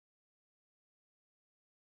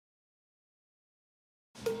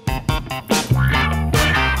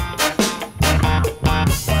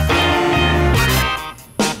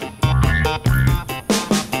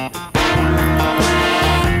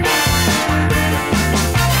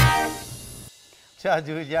Ciao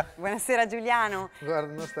Giulia. Buonasera Giuliano.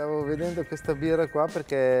 Guarda, stavo vedendo questa birra qua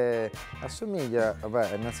perché assomiglia,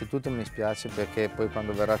 vabbè, innanzitutto mi spiace perché poi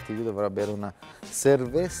quando verrà Attilio dovrà bere una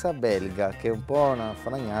cerveza belga, che è un po' una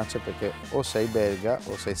fragnaccia perché o sei belga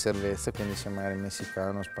o sei cerveza, quindi sei magari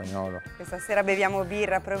messicano o spagnolo. Questa sera beviamo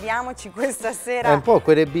birra, proviamoci questa sera. È un po'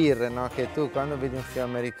 quelle birre, no? Che tu quando vedi un film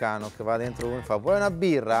americano che va dentro uno e fa vuoi una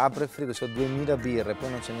birra, apre il frigo, c'ho 2000 birre,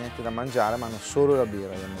 poi non c'è niente da mangiare, ma hanno solo la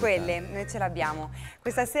birra. Quelle, noi ce l'abbiamo.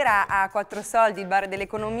 Questa sera a Quattro Soldi, il bar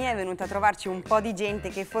dell'economia, è venuta a trovarci un po' di gente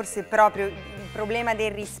che forse proprio il problema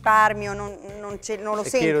del risparmio non lo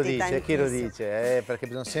sente tantissimo. Chi lo dice? Perché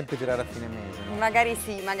bisogna sempre tirare a fine mese, no? Magari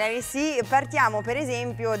sì. Partiamo per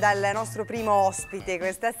esempio dal nostro primo ospite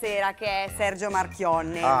questa sera, che è Sergio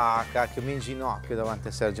Marchionne. Ah, cacchio, mi inginocchio davanti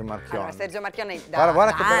a Sergio Marchionne. Allora, Sergio Marchionne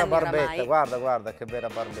guarda che bella barbetta, guarda che bella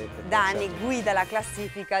barbetta. Da anni guida la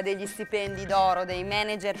classifica degli stipendi d'oro dei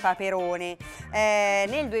manager Paperone.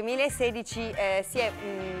 Nel 2016 si è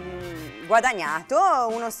guadagnato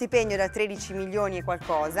uno stipendio da 13 milioni e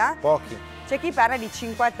qualcosa. Pochi. C'è chi parla di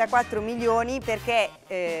 54 milioni perché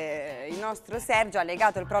il nostro Sergio ha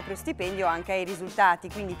legato il proprio stipendio anche ai risultati,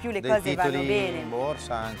 quindi più le cose vanno bene. In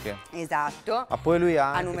borsa anche. Esatto. Ma poi lui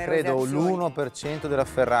ha anche, credo, l'1% della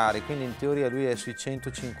Ferrari, quindi in teoria lui è sui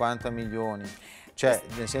 150 milioni. Cioè,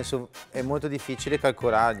 nel senso, è molto difficile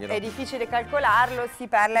calcolarglielo. È difficile calcolarlo, si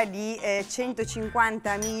parla di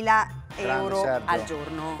 150.000 euro al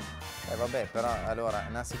giorno. Vabbè, però, allora,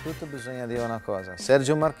 innanzitutto bisogna dire una cosa.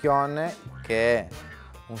 Sergio Marchionne, che è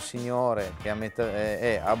un signore che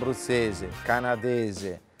è abruzzese,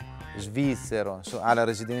 canadese, svizzero, ha la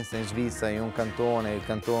residenza in Svizzera, in un cantone, il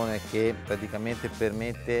cantone che praticamente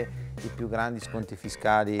permette i più grandi sconti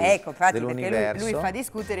fiscali dell'universo. Lui fa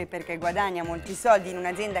discutere perché guadagna molti soldi in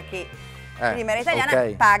un'azienda che prima era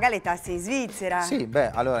italiana, paga le tasse in Svizzera. Sì,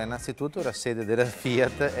 beh, allora innanzitutto la sede della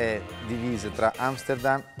Fiat è divisa tra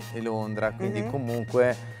Amsterdam e Londra, quindi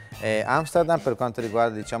comunque Amsterdam per quanto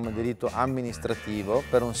riguarda, diciamo, il diritto amministrativo,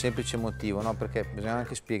 per un semplice motivo, no? Perché bisogna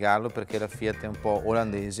anche spiegarlo, perché la Fiat è un po'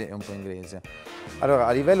 olandese e un po' inglese. Allora,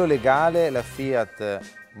 a livello legale la Fiat,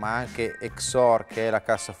 ma anche Exor, che è la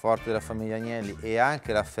cassaforte della famiglia Agnelli, e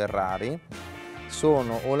anche la Ferrari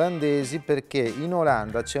sono olandesi, perché in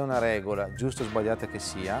Olanda c'è una regola, giusta o sbagliata che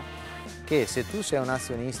sia, che se tu sei un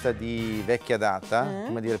azionista di vecchia data,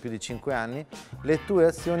 come dire più di 5 anni, le tue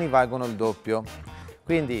azioni valgono il doppio.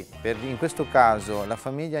 Quindi in questo caso la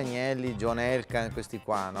famiglia Agnelli, John Elkann, questi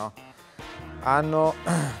qua, no? Hanno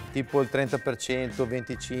tipo il 30%,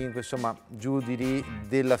 25%, insomma giù di lì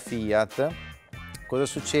della Fiat. Cosa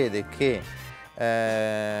succede? Che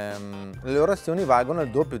le loro azioni valgono il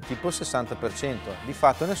doppio, tipo il 60%. Di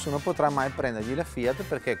fatto nessuno potrà mai prendergli la Fiat,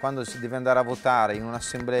 perché quando si deve andare a votare in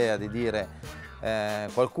un'assemblea di dire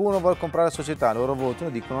qualcuno vuole comprare la società, loro votano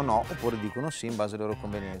e dicono no, oppure dicono sì in base alla loro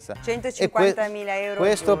convenienza. 150.000 euro.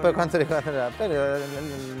 Questo per quanto riguarda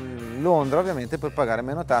Londra, ovviamente puoi pagare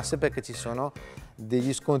meno tasse, perché ci sono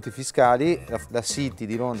degli sconti fiscali, la City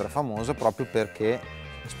di Londra famosa proprio perché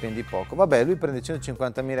spendi poco. Vabbè, lui prende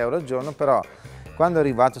 150.000 euro al giorno, però quando è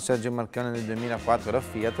arrivato Sergio Marchionne nel 2004 la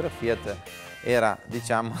Fiat era,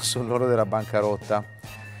 diciamo, sull'orlo della bancarotta.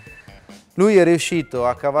 Lui è riuscito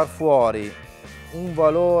a cavar fuori un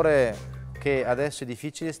valore che adesso è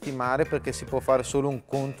difficile stimare, perché si può fare solo un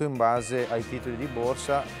conto in base ai titoli di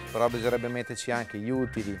borsa, però bisognerebbe metterci anche gli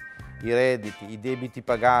utili, i redditi, i debiti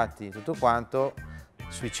pagati, tutto quanto,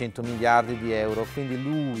 sui 100 miliardi di euro. Quindi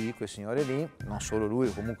lui, quel signore lì, non solo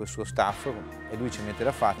lui, comunque il suo staff, e lui ci mette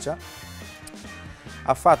la faccia,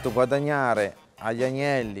 ha fatto guadagnare agli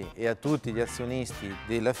Agnelli e a tutti gli azionisti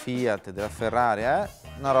della Fiat, della Ferrari,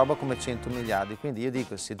 una roba come 100 miliardi. Quindi io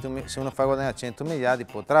dico, se uno fa guadagnare 100 miliardi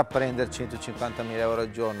potrà prendere 150.000 euro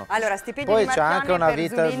al giorno. Allora, stipendio poi di c'è anche una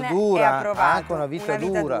vita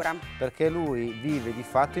dura, perché lui vive di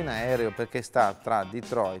fatto in aereo, perché sta tra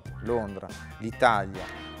Detroit, Londra, l'Italia,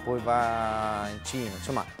 poi va in Cina,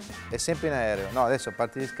 insomma è sempre in aereo. No, adesso a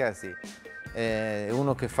parte gli scherzi, è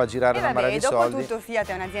uno che fa girare una marea di soldi. Dopo tutto Fiat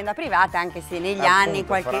è un'azienda privata, anche se negli anni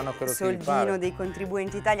qualche soldino dei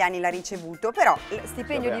contribuenti italiani l'ha ricevuto, però lo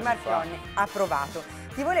stipendio di Marchionne approvato.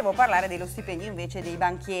 Ti volevo parlare dello stipendio invece dei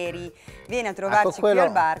banchieri. Viene a trovarci qui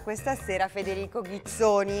al bar questa sera Federico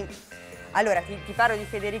Ghizzoni. Allora, ti parlo di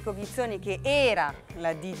Federico Ghizzoni, che era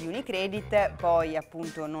la D di Unicredit, poi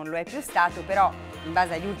appunto non lo è più stato, però in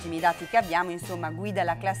base agli ultimi dati che abbiamo, insomma, guida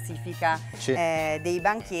la classifica dei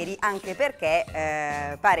banchieri, anche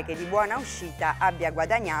perché pare che di buona uscita abbia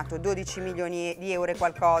guadagnato 12 milioni di euro e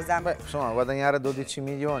qualcosa. Beh, insomma, guadagnare 12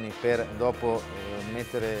 milioni per dopo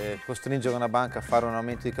costringere una banca a fare un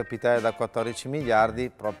aumento di capitale da 14 miliardi,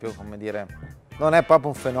 proprio, come dire, non è proprio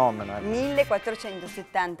un fenomeno.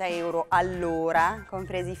 1.470 euro all'ora,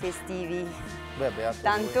 compresi i festivi. Beh, beato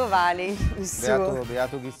tanto vale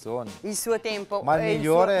beato Ghizzoni. il suo tempo. Ma il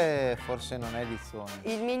migliore forse non è Ghizzoni.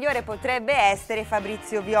 Il migliore potrebbe essere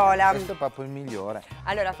Fabrizio Viola. Questo è proprio il migliore.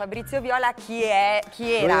 Allora, Fabrizio Viola chi era?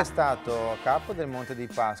 Lui è stato a capo del Monte dei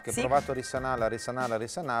Paschi, ha provato a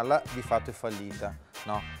risanarla, di fatto è fallita,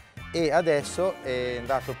 no? E adesso è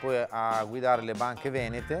andato poi a guidare le banche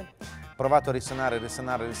venete, provato a risanare,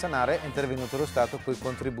 è intervenuto lo Stato con i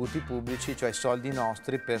contributi pubblici, cioè soldi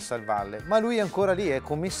nostri per salvarle. Ma lui è ancora lì, è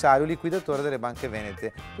commissario, liquidatore delle banche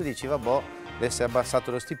venete. Tu dici, vabbè, adesso è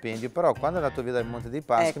abbassato lo stipendio, però quando è andato via dal Monte dei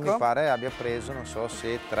Paschi mi pare abbia preso, non so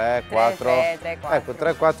se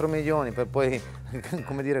 3-4 milioni per poi,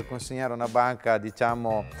 come dire, consegnare una banca,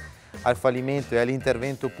 diciamo, al fallimento e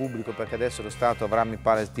all'intervento pubblico, perché adesso lo Stato avrà, mi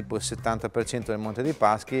pare, tipo il 70% del Monte dei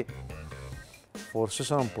Paschi. Forse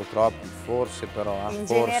sono un po' troppi, forse però. In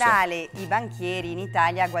generale i banchieri in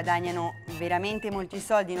Italia guadagnano veramente molti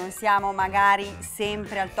soldi, non siamo magari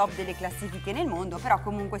sempre al top delle classifiche nel mondo, però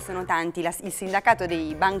comunque sono tanti. Il sindacato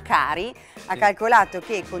dei bancari ha calcolato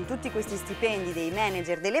che con tutti questi stipendi dei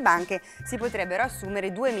manager delle banche si potrebbero assumere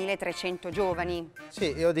 2.300 giovani.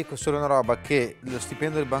 Sì, io dico solo una roba, che lo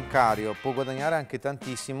stipendio del bancario può guadagnare anche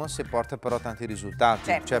tantissimo se porta però tanti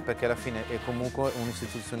risultati, cioè perché alla fine è comunque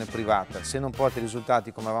un'istituzione privata. Se non porta i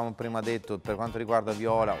risultati, come avevamo prima detto, per quanto riguarda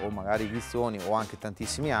Viola o magari Ghizzoni o anche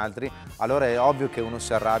tantissimi altri, allora è ovvio che uno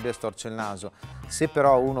si arrabbia e storce il naso. Se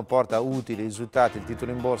però uno porta utili risultati, il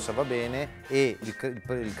titolo in borsa va bene e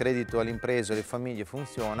il credito all'impresa e alle famiglie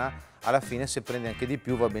funziona, alla fine se prendi anche di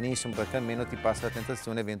più va benissimo, perché almeno ti passa la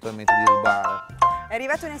tentazione eventualmente di rubare. È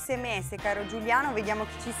arrivato un SMS, caro Giuliano, vediamo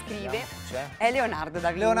chi ci scrive. È Leonardo da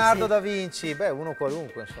Vinci. Leonardo da Vinci, beh, uno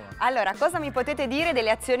qualunque, insomma. Allora, cosa mi potete dire delle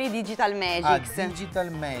azioni Digital Magics? Digital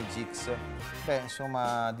Magics. Beh,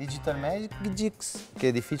 insomma, Digital Magics, che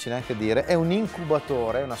è difficile anche dire, è un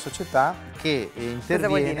incubatore, una società che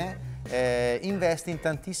interviene, investe in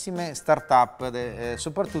tantissime start-up,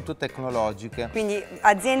 soprattutto tecnologiche. Quindi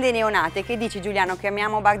aziende neonate. Che dici, Giuliano?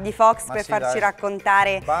 Chiamiamo Buddy Fox per farci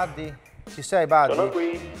raccontare... Buddy? Ci sei, Buddy? Sono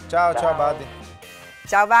qui. Ciao Buddy.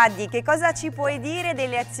 Ciao Buddy, che cosa ci puoi dire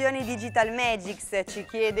delle azioni Digital Magics? Ci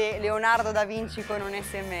chiede Leonardo da Vinci con un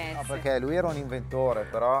SMS. No, perché lui era un inventore,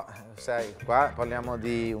 però sai, qua parliamo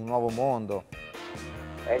di un nuovo mondo.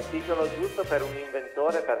 È il titolo giusto per un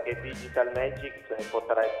inventore, perché Digital Magics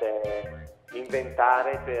potrebbe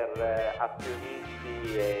inventare per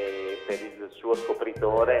azionisti e per il suo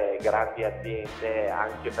scopritore grandi aziende,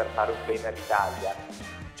 anche per fare un bene all'Italia.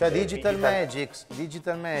 Cioè Digital Magics,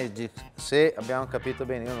 se abbiamo capito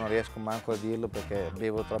bene, io non riesco manco a dirlo perché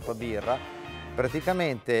bevo troppa birra,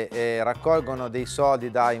 praticamente raccolgono dei soldi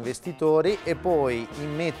da investitori e poi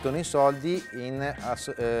immettono i soldi in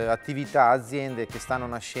attività, aziende che stanno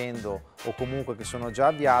nascendo o comunque che sono già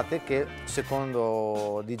avviate, che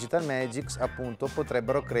secondo Digital Magics appunto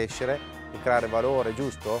potrebbero crescere e creare valore,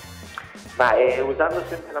 giusto? Ma usando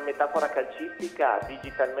sempre la metafora calcistica,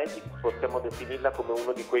 Digital Magic possiamo definirla come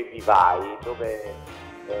uno di quei vivai dove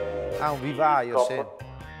un vivaio,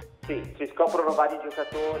 sì, si scoprono vari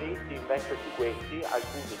giocatori, si investe su questi,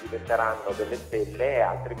 alcuni diventeranno delle stelle e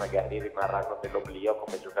altri magari rimarranno nell'oblio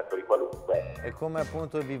come giocatori qualunque. È come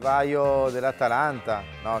appunto il vivaio dell'Atalanta,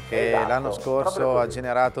 no? Che l'anno scorso ha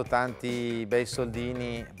generato tanti bei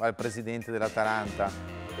soldini al presidente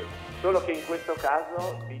dell'Atalanta. Solo che in questo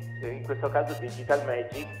caso Digital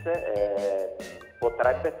Magics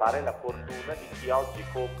potrebbe fare la fortuna di chi oggi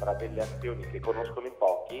compra delle azioni che conoscono in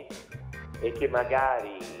pochi e che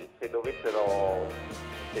magari se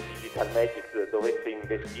Digital Magics dovesse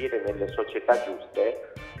investire nelle società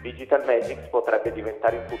giuste, Digital Magics potrebbe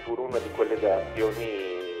diventare in futuro una di quelle azioni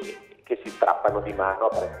che si strappano di mano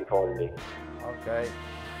a prezzi folli. Ok.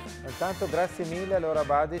 Intanto grazie mille, allora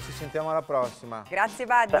Buddy, ci sentiamo alla prossima. Grazie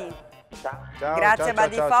Buddy. Ciao. Grazie a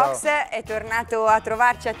Buddy Fox, è tornato a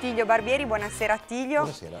trovarci Attilio Barbieri. Buonasera Attilio.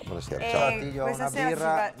 Buonasera. Ciao Attilio, una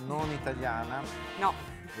birra non italiana. No.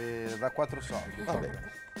 Da Quattro Soldi. Va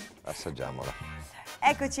bene, assaggiamola.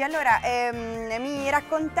 Eccoci, allora mi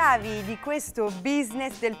raccontavi di questo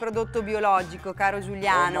business del prodotto biologico, caro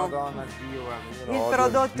Giuliano. Oh Madonna, Dio, guarda, Il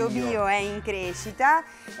prodotto bio è in crescita,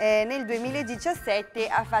 nel 2017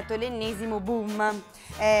 ha fatto l'ennesimo boom,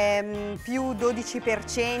 più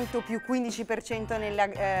 12%, più 15%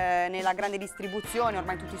 nella grande distribuzione,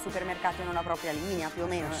 ormai tutti i supermercati hanno la propria linea più o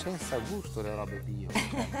meno. Senza gusto le robe bio,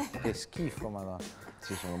 che schifo, Madonna.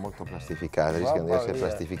 Sì, sono molto plastificate, rischiano di essere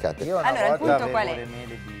plastificate. Io una allora, il volta punto qual è? le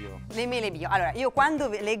mele bio. Le mele bio. Allora, io quando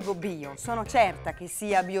leggo bio sono certa che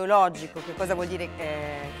sia biologico. Che cosa vuol dire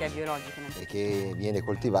che è biologico? E che viene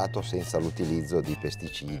coltivato senza l'utilizzo di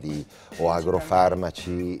pesticidi o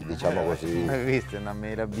agrofarmaci, diciamo così. Hai visto una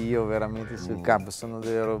mela bio veramente sul campo? Sono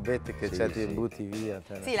delle robette che Sì, ti sì. butti via.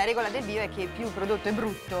 Sì, la regola del bio è che più il prodotto è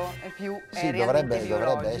brutto e più è Sì, realmente biologico.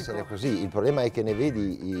 dovrebbe essere così. Il problema è che ne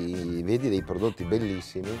vedi dei prodotti bellissimi,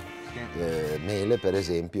 mele per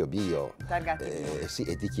esempio bio, Targati bio. sì,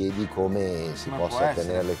 e ti chiedi come si Ma possa può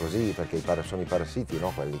tenerle così, perché sono i parassiti,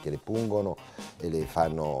 no? Quelli che le pungono e le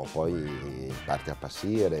fanno poi in parte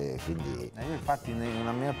appassire, quindi... Io infatti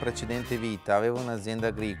nella mia precedente vita avevo un'azienda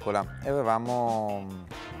agricola e avevamo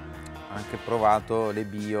anche provato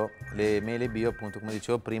le mele bio, appunto come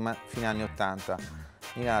dicevo prima, fino agli anni 80.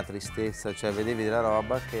 Mica la tristezza, cioè vedevi della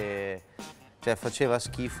roba che faceva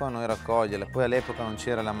schifo a noi raccoglierla. Poi all'epoca non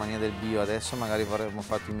c'era la mania del bio, adesso magari avremmo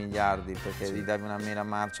fatto i miliardi, perché Sì. gli davi una mela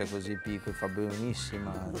marcia così piccola, fa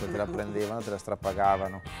benissima, te la prendevano, te la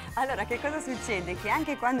strapagavano. Allora, che cosa succede? Che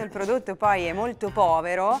anche quando il prodotto poi è molto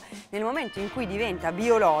povero, nel momento in cui diventa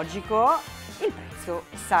biologico, il prezzo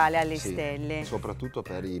sale alle Sì, stelle. soprattutto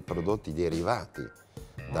per i prodotti derivati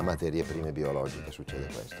da materie prime biologiche succede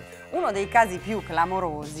questo. Uno dei casi più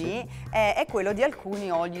clamorosi è quello di alcuni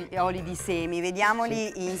oli di semi,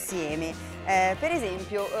 vediamoli insieme. Per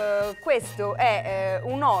esempio, questo è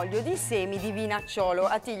un olio di semi di vinacciolo.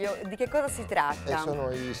 Attilio, di che cosa si tratta? Sono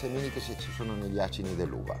i semini che ci sono negli acini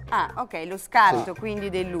dell'uva. Ah, ok, lo scarto Sì. quindi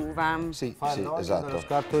dell'uva. Sì, Fa sì, l'olio esatto. dello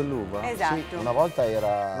scarto dell'uva? Esatto. Sì, una volta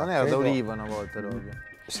era... Non era credo- d'oliva una volta l'olio?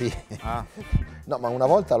 Sì. Ah. No, ma una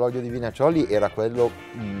volta l'olio di vinaccioli era quello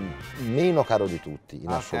meno caro di tutti, in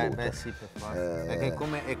Ok, assoluto. beh sì, per forza. Perché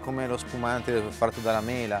è come lo spumante fatto dalla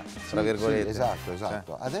mela, tra virgolette. Sì, esatto,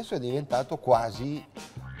 esatto. Adesso è diventato quasi,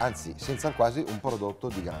 anzi senza il quasi, un prodotto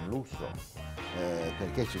di gran lusso,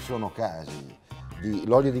 perché ci sono casi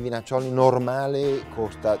l'olio di vinaccioli normale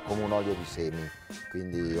costa come un olio di semi,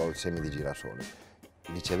 quindi ho il semi di girasole.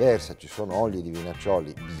 Viceversa, ci sono oli di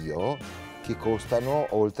vinaccioli bio che costano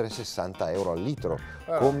oltre 60 euro al litro,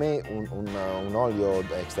 come un olio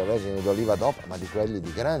extravergine d'oliva DOP, ma di quelli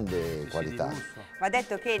di grande qualità. Va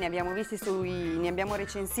detto che ne abbiamo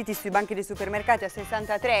recensiti sui banchi dei supermercati a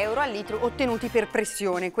 63 euro al litro, ottenuti per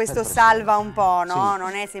pressione. Questo salva un po', no? Sì.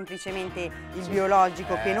 Non è semplicemente il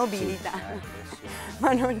biologico che nobilita,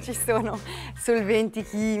 ma non ci sono solventi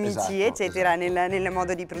chimici, Esatto, eccetera, esatto. nel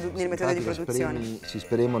metodo di produzione. Si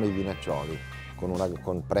spremono i vinaccioli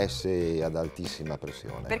con presse ad altissima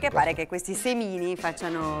pressione. Perché pare che questi semini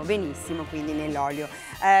facciano benissimo quindi nell'olio.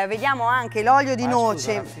 Vediamo anche l'olio di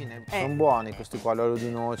noce. Alla fine sono buoni questi qua, l'olio di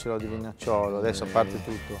noce, l'olio di vinacciolo, adesso a parte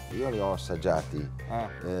tutto. Io li ho assaggiati,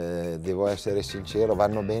 devo essere sincero,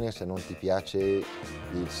 vanno bene se non ti piace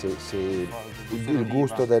il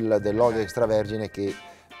gusto dell'olio extravergine, che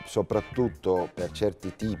soprattutto per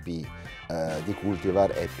certi tipi di cultivar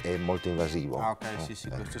è molto invasivo. Ah, ok, sì,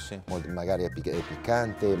 questo sì. Magari è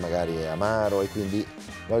piccante, magari è amaro, e quindi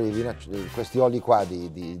questi oli qua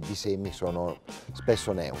di semi sono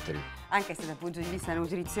spesso neutri. Anche se dal punto di vista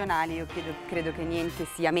nuzionale io credo che niente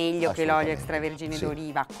sia meglio che l'olio extravergine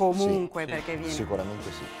d'oliva, comunque, perché viene...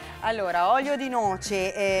 Sicuramente sì. Allora, olio di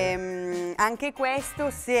noce, anche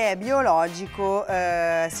questo, se è biologico,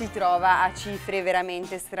 si trova a cifre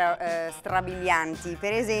veramente strabilianti,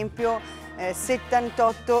 per esempio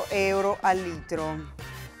 78 euro al litro.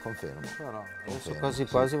 Confermo. Però adesso Confermo, quasi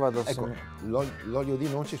sì. quasi vado a Ecco, l'olio di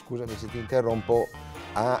noce, scusami se ti interrompo,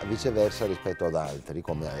 ha viceversa rispetto ad altri,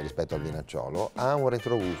 come rispetto al vinacciolo, ha un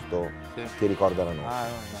retrogusto che ricorda la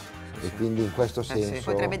noce. E quindi in questo senso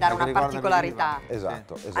potrebbe dare una particolarità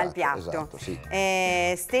esatto, al piatto. Esatto, sì.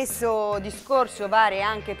 Stesso discorso vale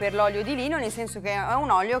anche per l'olio di lino, nel senso che è un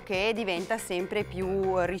olio che diventa sempre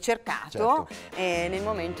più ricercato, nel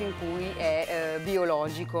momento in cui è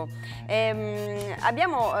biologico.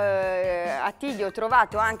 Abbiamo, Attilio,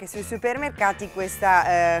 trovato anche sui supermercati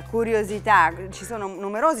questa curiosità. Ci sono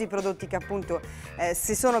numerosi prodotti che appunto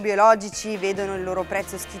se sono biologici vedono il loro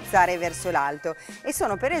prezzo schizzare verso l'alto, e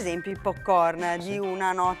sono per esempio i popcorn di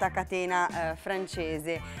una nota catena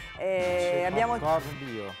francese. Abbiamo popcorn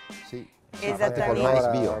bio. Sì. Esattamente, mais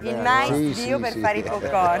bio. il mais Sì, bio sì, per sì. fare i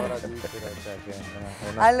popcorn.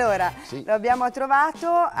 Allora, Allora, lo abbiamo trovato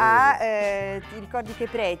a, ti ricordi che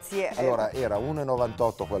prezzi? Allora, era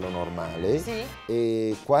 1,98 quello normale Sì.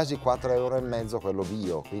 e quasi 4,5 € quello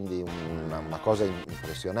bio, quindi una cosa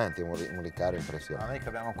impressionante, un ricaro impressionante. noi che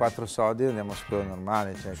abbiamo 4 soldi andiamo su quello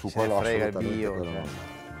normale, cioè Su chi se ne quello frega il assolutamente bio. quello cioè.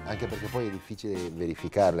 normale. Anche perché poi è difficile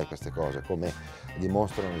verificarle queste cose, come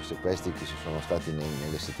dimostrano i sequestri che ci sono stati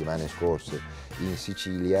nelle settimane scorse in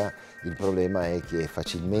Sicilia. Il problema è che è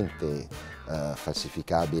facilmente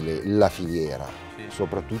falsificabile la filiera,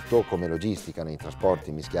 soprattutto come logistica nei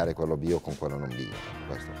trasporti, mischiare quello bio con quello non bio.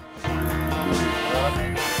 Questo.